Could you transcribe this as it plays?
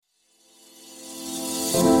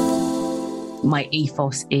my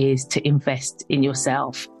ethos is to invest in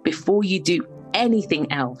yourself before you do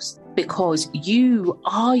anything else, because you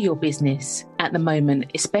are your business at the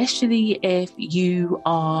moment, especially if you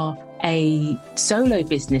are a solo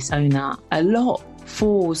business owner. A lot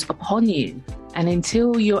falls upon you. And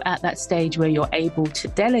until you're at that stage where you're able to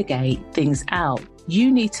delegate things out,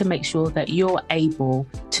 you need to make sure that you're able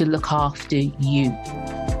to look after you.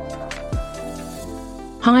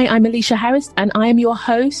 Hi, I'm Alicia Harris, and I am your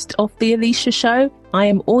host of The Alicia Show. I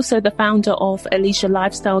am also the founder of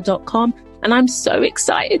AliciaLifestyle.com, and I'm so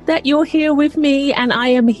excited that you're here with me and I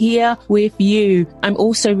am here with you. I'm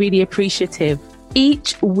also really appreciative.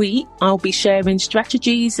 Each week, I'll be sharing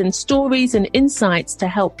strategies and stories and insights to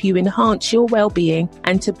help you enhance your well-being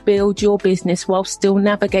and to build your business while still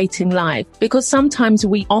navigating life. Because sometimes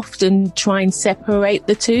we often try and separate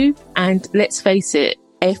the two. And let's face it,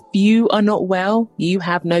 if you are not well, you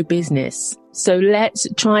have no business. So let's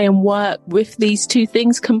try and work with these two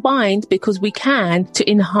things combined, because we can,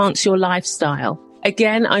 to enhance your lifestyle.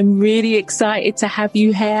 Again, I'm really excited to have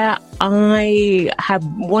you here. I have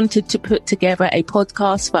wanted to put together a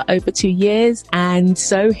podcast for over 2 years. And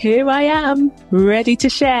so here I am, ready to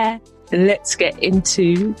share. Let's get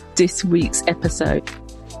into this week's episode.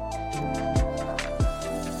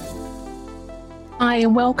 Hi,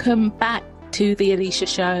 and welcome back to The Alicia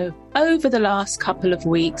Show. Over the last couple of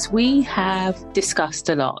weeks, we have discussed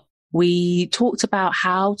a lot. We talked about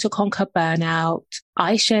how to conquer burnout.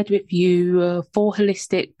 I shared with you 4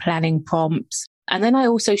 holistic planning prompts. And then I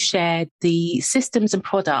also shared the systems and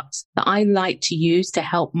products that I like to use to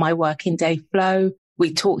help my working day flow.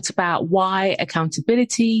 We talked about why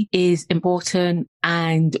accountability is important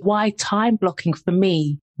and why time blocking for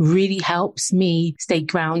me really helps me stay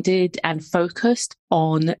grounded and focused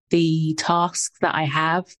on the tasks that I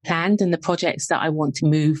have planned and the projects that I want to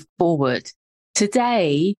move forward.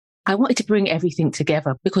 Today, I wanted to bring everything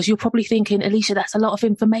together because you're probably thinking, Alicia, that's a lot of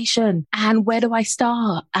information. And where do I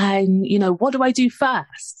start? And, what do I do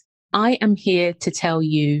first? I am here to tell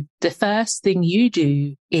you the first thing you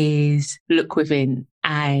do is look within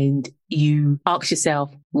and you ask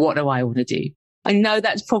yourself, what do I want to do? I know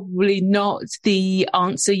that's probably not the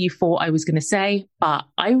answer you thought I was going to say, but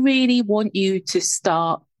I really want you to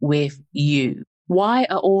start with you. Why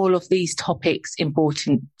are all of these topics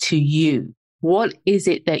important to you? What is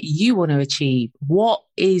it that you want to achieve? What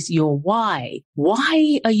is your why?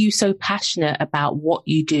 Why are you so passionate about what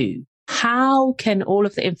you do? How can all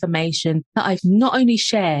of the information that I've not only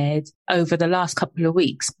shared over the last couple of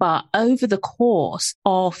weeks, but over the course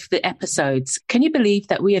of the episodes, can you believe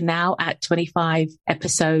that we are now at 25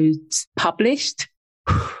 episodes published?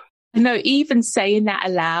 I know even saying that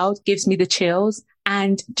aloud gives me the chills.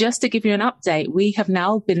 And just to give you an update, we have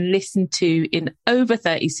now been listened to in over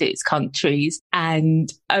 36 countries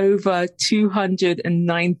and over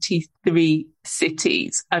 293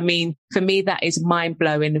 cities. I mean, for me, that is mind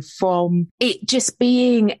blowing from it just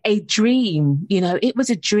being a dream. It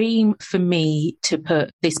was a dream for me to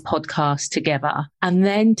put this podcast together and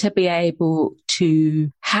then to be able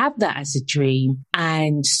to have that as a dream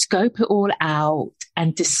and scope it all out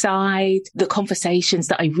and decide the conversations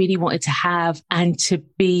that I really wanted to have and to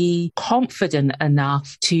be confident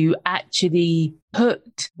enough to actually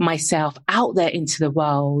put myself out there into the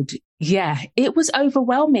world. Yeah, it was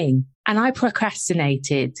overwhelming and I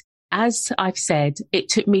procrastinated. As I've said, it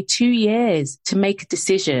took me 2 years to make a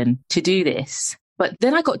decision to do this. But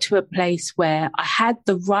then I got to a place where I had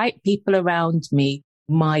the right people around me.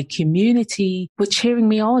 My community were cheering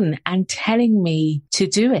me on and telling me to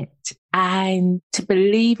do it and to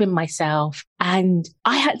believe in myself. And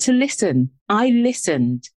I had to listen. I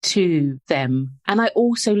listened to them and I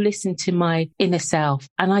also listened to my inner self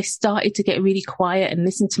and I started to get really quiet and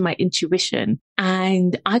listen to my intuition.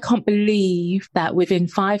 And I can't believe that within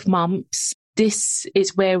 5 months, this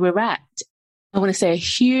is where we're at. I want to say a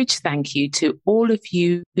huge thank you to all of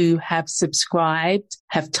you who have subscribed,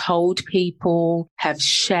 have told people, have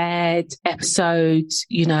shared episodes,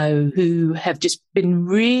 who have just been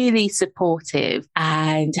really supportive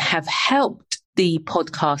and have helped the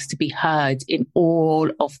podcast to be heard in all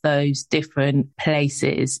of those different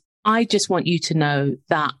places. I just want you to know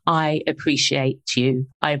that I appreciate you.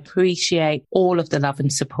 I appreciate all of the love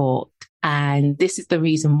and support. And this is the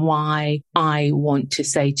reason why I want to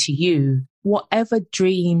say to you, whatever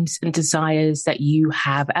dreams and desires that you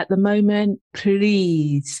have at the moment,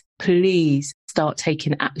 please start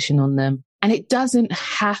taking action on them. And it doesn't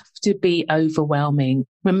have to be overwhelming.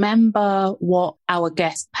 Remember what our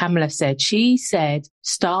guest Pamela said. She said,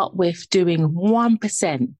 start with doing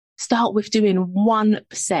 1%. Start with doing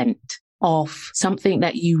 1%. of something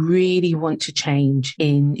that you really want to change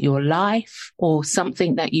in your life or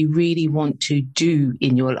something that you really want to do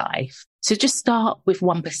in your life. So just start with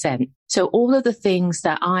 1%. So all of the things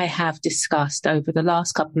that I have discussed over the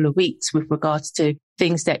last couple of weeks with regards to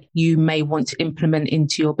things that you may want to implement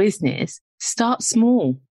into your business, start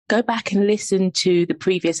small. Go back and listen to the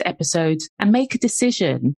previous episodes and make a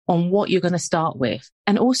decision on what you're going to start with.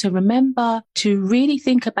 And also remember to really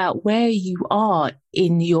think about where you are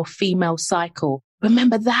in your female cycle.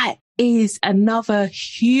 Remember that is another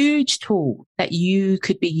huge tool that you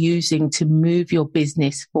could be using to move your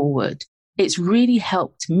business forward. It's really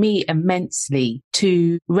helped me immensely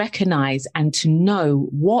to recognize and to know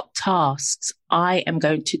what tasks I am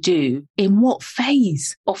going to do in what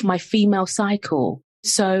phase of my female cycle.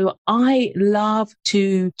 So I love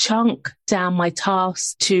to chunk down my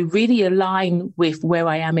tasks to really align with where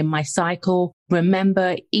I am in my cycle.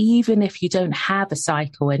 Remember, even if you don't have a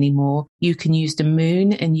cycle anymore, you can use the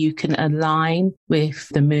moon and you can align with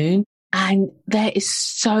the moon. And there is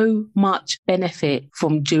so much benefit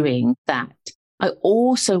from doing that. I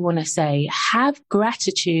also want to say, have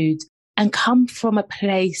gratitude and come from a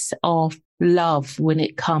place of love when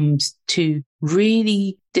it comes to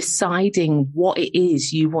really deciding what it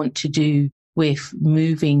is you want to do with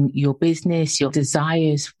moving your business, your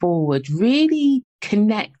desires forward. Really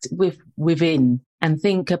connect with within and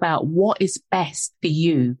think about what is best for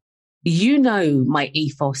you. You know, my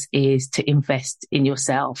ethos is to invest in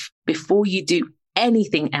yourself before you do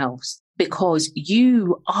anything else, because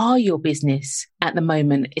you are your business at the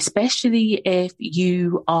moment, especially if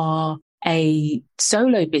you are a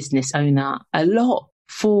solo business owner. A lot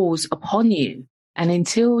falls upon you. And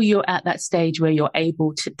until you're at that stage where you're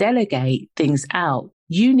able to delegate things out,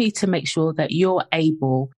 you need to make sure that you're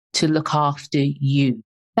able to look after you.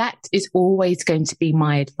 That is always going to be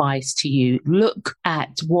my advice to you. Look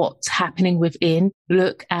at what's happening within.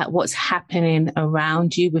 Look at what's happening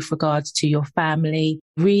around you with regards to your family.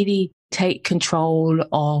 Really take control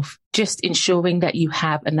of just ensuring that you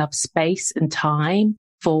have enough space and time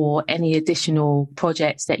for any additional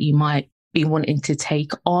projects that you might be wanting to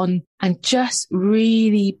take on, and just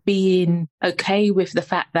really being okay with the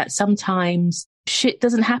fact that sometimes shit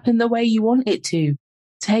doesn't happen the way you want it to.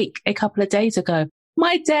 Take a couple of days ago,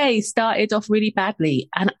 my day started off really badly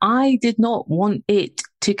and I did not want it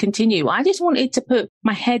to continue. I just wanted to put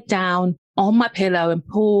my head down on my pillow and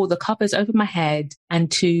pull the covers over my head and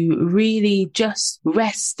to really just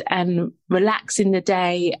rest and relax in the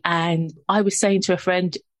day. And I was saying to a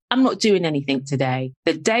friend, I'm not doing anything today.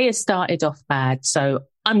 The day has started off bad, so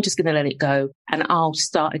I'm just going to let it go and I'll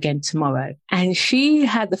start again tomorrow. And she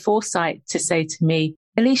had the foresight to say to me,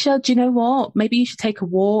 Alicia, do you know what? Maybe you should take a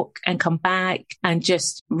walk and come back and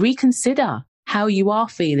just reconsider how you are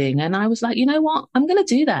feeling. And I was like, you know what? I'm going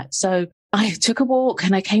to do that. So I took a walk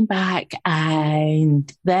and I came back, and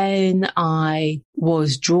then I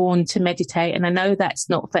was drawn to meditate. And I know that's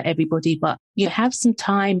not for everybody, but you have some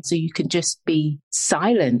time so you can just be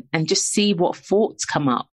silent and just see what thoughts come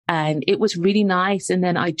up. And it was really nice. And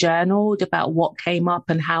then I journaled about what came up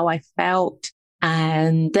and how I felt.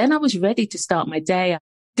 And then I was ready to start my day.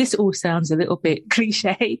 This all sounds a little bit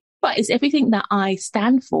cliche, but it's everything that I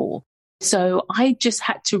stand for. So I just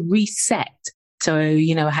had to reset. So,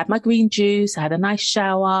 I had my green juice, I had a nice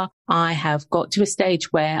shower. I have got to a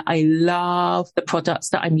stage where I love the products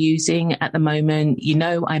that I'm using at the moment.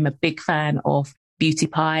 I'm a big fan of Beauty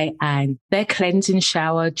Pie, and their cleansing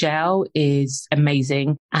shower gel is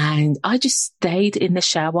amazing. And I just stayed in the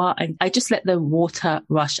shower and I just let the water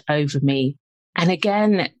rush over me. And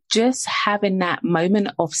again, just having that moment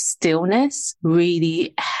of stillness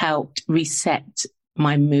really helped reset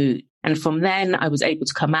my mood. And from then I was able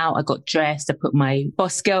to come out. I got dressed. I put my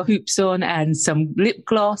Boss Girl hoops on and some lip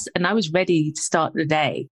gloss, and I was ready to start the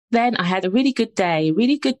day. Then I had a really good day,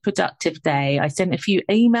 really good productive day. I sent a few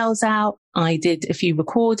emails out. I did a few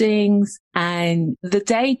recordings, and the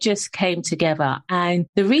day just came together. And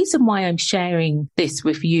the reason why I'm sharing this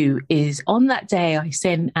with you is on that day, I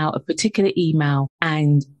sent out a particular email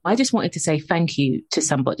and I just wanted to say thank you to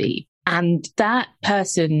somebody. And that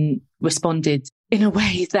person responded in a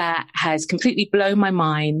way that has completely blown my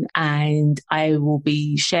mind. And I will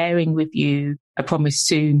be sharing with you, I promise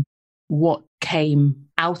soon, what came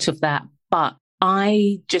out of that. But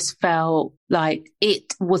I just felt like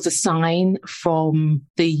it was a sign from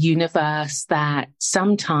the universe that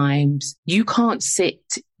sometimes you can't sit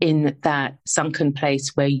in that sunken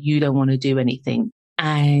place where you don't want to do anything.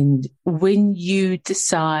 And when you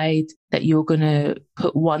decide that you're going to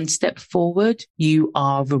put one step forward, you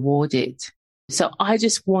are rewarded. So I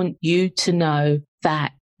just want you to know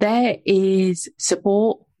that there is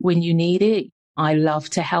support when you need it. I love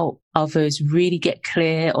to help others really get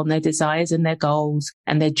clear on their desires and their goals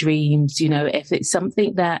and their dreams. You know, if it's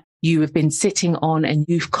something that you have been sitting on and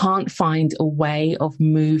you can't find a way of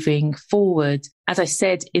moving forward, as I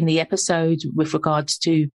said in the episode with regards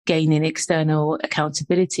to gaining external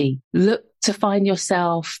accountability, look to find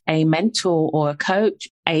yourself a mentor or a coach,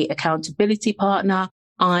 a accountability partner.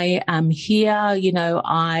 I am here. You know,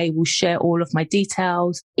 I will share all of my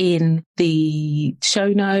details in the show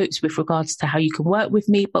notes with regards to how you can work with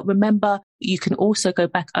me. But remember, you can also go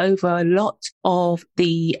back over a lot of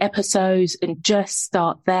the episodes and just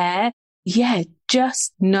start there. Yeah,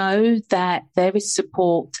 just know that there is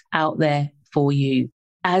support out there for you.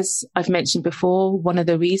 As I've mentioned before, one of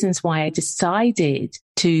the reasons why I decided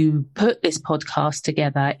to put this podcast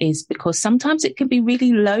together is because sometimes it can be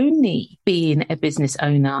really lonely being a business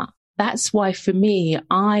owner. That's why for me,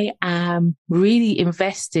 I am really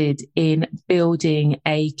invested in building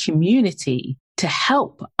a community to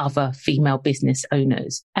help other female business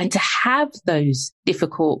owners and to have those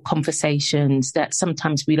difficult conversations that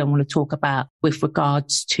sometimes we don't want to talk about with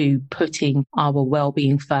regards to putting our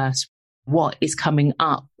well-being first. What is coming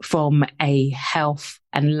up from a health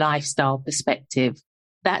and lifestyle perspective.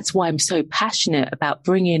 That's why I'm so passionate about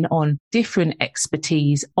bringing on different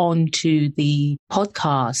expertise onto the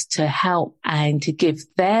podcast to help and to give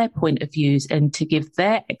their point of views and to give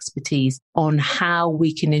their expertise on how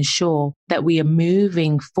we can ensure that we are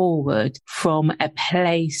moving forward from a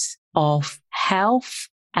place of health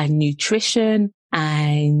and nutrition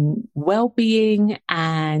and well-being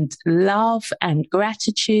and love and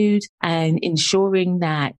gratitude and ensuring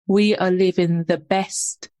that we are living the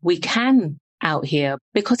best we can out here,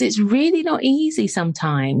 because it's really not easy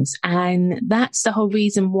sometimes. And that's the whole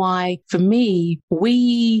reason why, for me,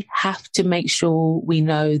 we have to make sure we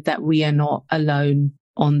know that we are not alone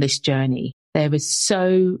on this journey. There is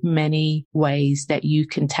so many ways that you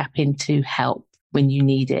can tap into help when you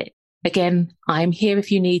need it. Again, I'm here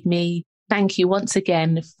if you need me. Thank you once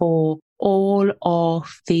again for all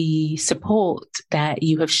of the support that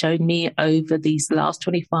you have shown me over these last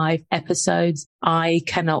 25 episodes. I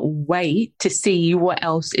cannot wait to see what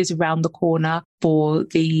else is around the corner for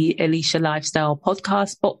the Alicia Lifestyle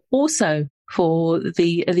podcast, but also for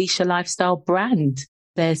the Alicia Lifestyle brand.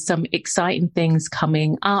 There's some exciting things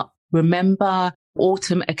coming up. Remember,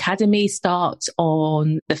 Autumn Academy starts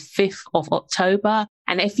on the 5th of October.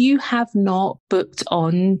 And if you have not booked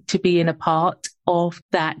on to be in a part of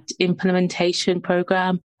that implementation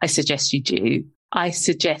program, I suggest you do. I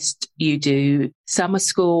suggest you do. Summer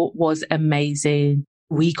school was amazing.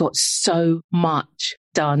 We got so much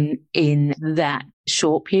done in that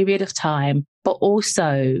short period of time, but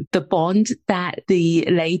also the bond that the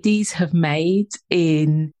ladies have made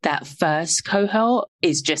in that first cohort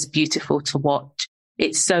is just beautiful to watch.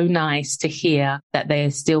 It's so nice to hear that they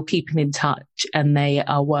are still keeping in touch and they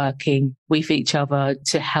are working with each other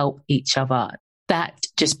to help each other. That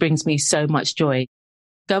just brings me so much joy.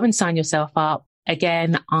 Go and sign yourself up.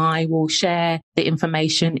 Again, I will share the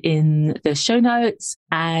information in the show notes,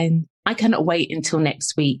 and I cannot wait until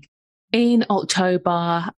next week. In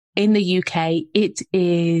October, in the UK, it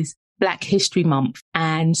is Black History Month.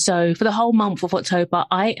 And so for the whole month of October,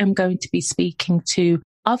 I am going to be speaking to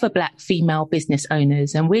other Black female business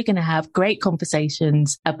owners, and we're going to have great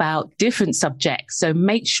conversations about different subjects. So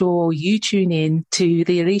make sure you tune in to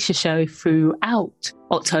the Alicia Show throughout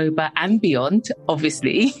October and beyond,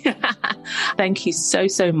 obviously. Thank you so,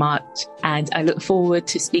 so much. And I look forward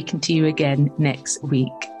to speaking to you again next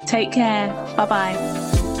week. Take care. Bye-bye.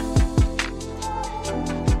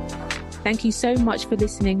 Thank you so much for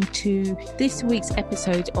listening to this week's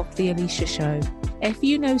episode of The Alicia Show. If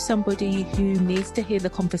you know somebody who needs to hear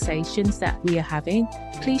the conversations that we are having,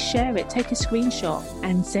 please share it, take a screenshot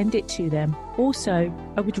and send it to them. Also,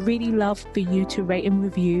 I would really love for you to rate and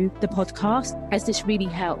review the podcast, as this really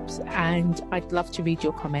helps, and I'd love to read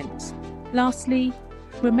your comments. Lastly,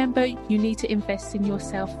 remember, you need to invest in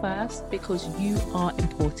yourself first, because you are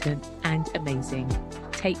important and amazing.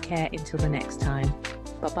 Take care until the next time.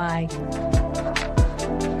 Bye-bye.